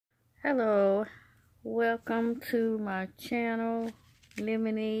Hello, welcome to my channel,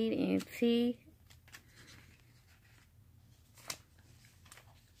 Lemonade and Tea.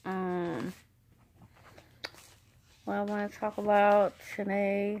 What I want to talk about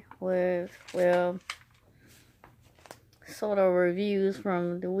today was, sort of reviews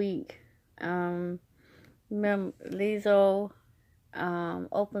from the week. Remember, lizzo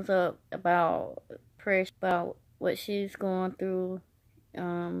opens up about pressure, about what she's going through.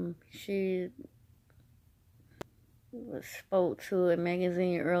 She spoke to a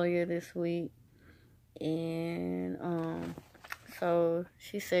magazine earlier this week, and so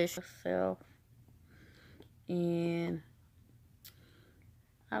she says herself, and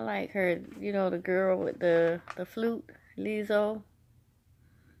I like her, the girl with the flute, lizzo.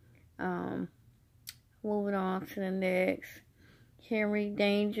 Moving on to the next, Henry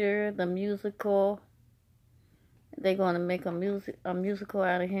Danger, the musical. They're going to make a musical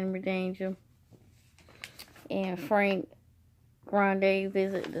out of Henry Danger. And Frank Grande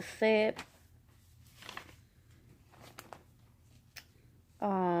visit the set.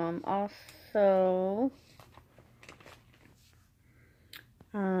 Also,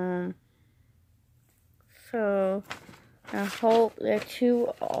 so I hope that you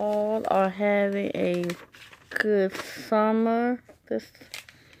all are having a good summer. Just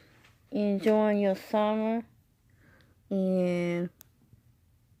enjoying your summer and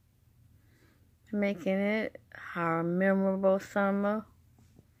making it our memorable summer.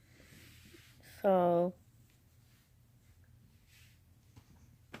 So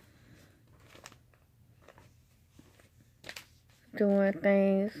doing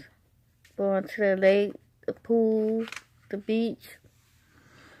things, going to the lake, the pool, the beach,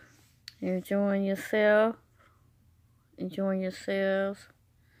 enjoying yourselves.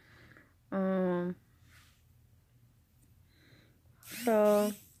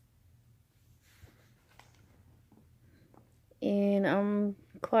 So, and I'm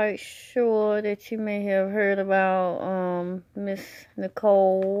quite sure that you may have heard about Miss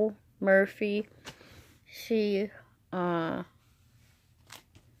Nicole Murphy. She the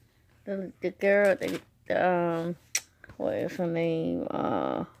girl, what is her name?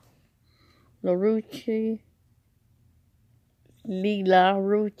 Lela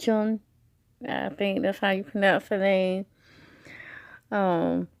Rochon. I think that's how you pronounce her name.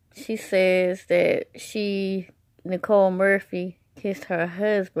 She says that Nicole Murphy, kissed her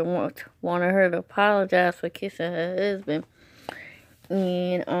husband, wanted her to apologize for kissing her husband.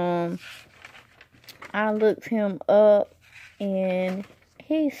 And I looked him up, and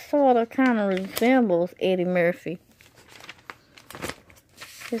he sort of kind of resembles Eddie Murphy.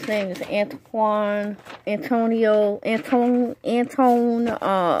 His name is Antone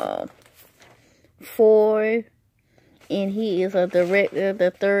Ford, and he is a director,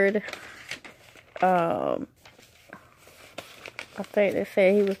 the third, I think they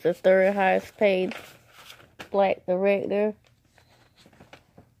said he was the third highest paid black director.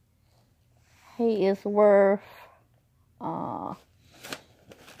 He is worth,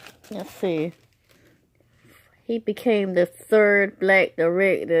 let's see, he became the third black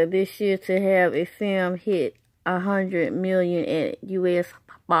director this year to have a film hit $100 million at U.S.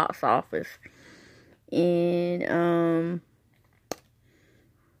 box office. And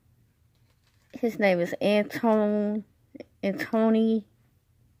his name is Antony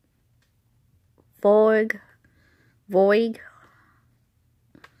Voig,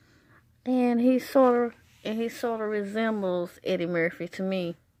 and he sort of resembles Eddie Murphy to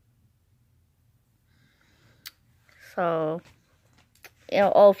me. So,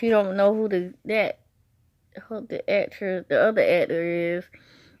 if you don't know who the other actor is,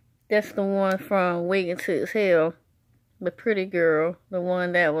 that's the one from Waiting to Exhale, the pretty girl, the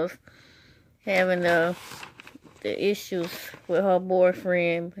one that was having the issues with her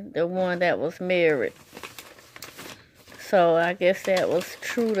boyfriend, the one that was married. So I guess that was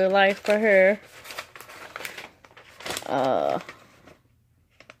true to life for her.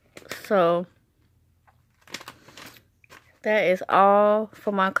 So that is all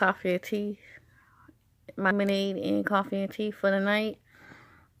for my coffee and tea. My lemonade and coffee and tea for the night.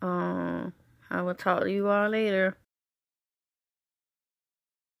 I will talk to you all later.